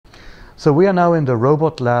So we are now in the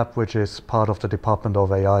robot lab, which is part of the Department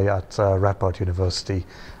of AI at Radboud University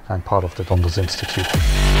and part of the Donders Institute.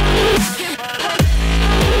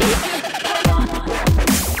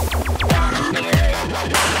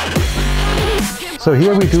 So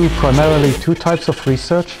here we do primarily two types of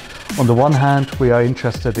research. On the one hand, we are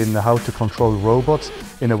interested in how to control robots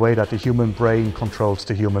in a way that the human brain controls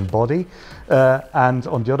the human body. And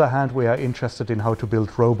on the other hand, we are interested in how to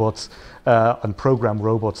build robots and program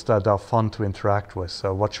robots that are fun to interact with.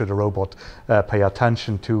 So what should a robot pay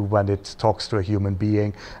attention to when it talks to a human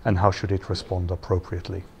being, and how should it respond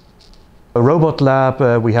appropriately? A robot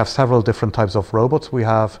lab, we have several different types of robots. We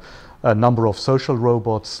have a number of social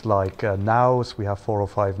robots like Nows. We have 4 or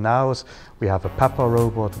 5 Nows. We have a Pepper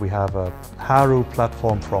robot. We have a Haru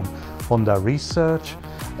platform from Honda Research.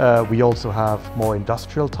 We also have more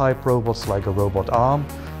industrial type robots like a robot arm.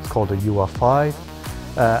 It's called a UR5.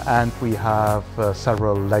 And we have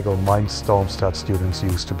several Lego Mindstorms that students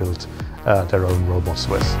use to build their own robots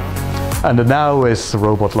with. And the Now is a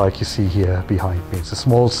robot like you see here behind me. It's a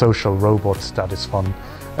small social robot that is fun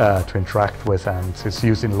to interact with, and is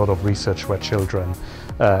used in a lot of research where children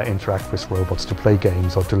interact with robots to play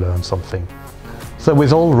games or to learn something. So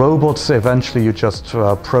with all robots, eventually you just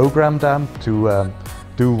program them to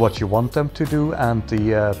do what you want them to do, and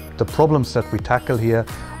the problems that we tackle here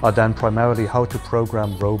are then primarily how to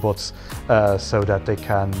program robots so that they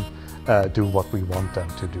can do what we want them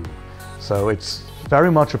to do. So it's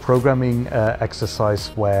very much a programming exercise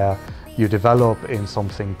where you develop in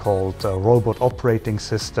something called a robot operating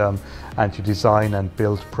system, and you design and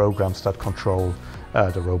build programs that control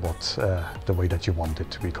the robot the way that you want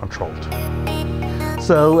it to be controlled.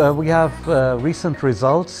 So we have recent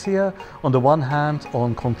results here. On the one hand,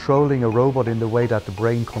 on controlling a robot in the way that the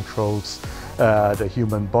brain controls the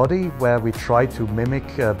human body, where we try to mimic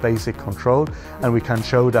basic control, and we can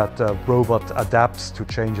show that the robot adapts to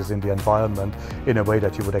changes in the environment in a way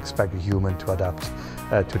that you would expect a human to adapt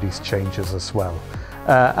to these changes as well.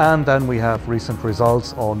 And then we have recent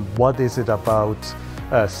results on what is it about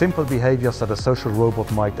simple behaviors that a social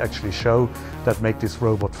robot might actually show that make this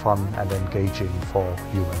robot fun and engaging for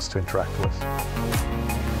humans to interact with.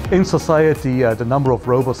 In society, the number of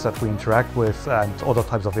robots that we interact with and other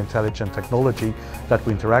types of intelligent technology that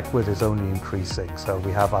we interact with is only increasing. So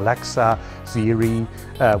we have Alexa, Siri,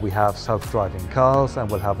 we have self-driving cars,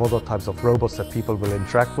 and we'll have other types of robots that people will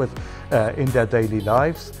interact with in their daily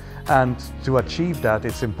lives. And to achieve that,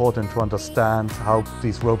 it's important to understand how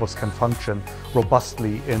these robots can function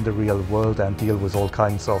robustly in the real world and deal with all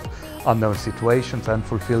kinds of unknown situations and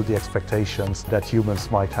fulfill the expectations that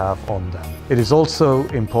humans might have on them. It is also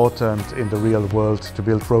important in the real world to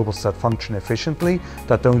build robots that function efficiently,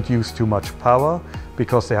 that don't use too much power,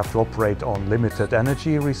 because they have to operate on limited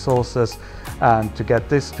energy resources. And to get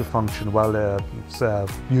this to function well, it's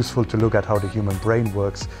useful to look at how the human brain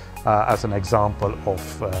works as an example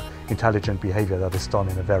of intelligent behavior that is done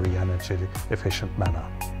in a very energy efficient manner.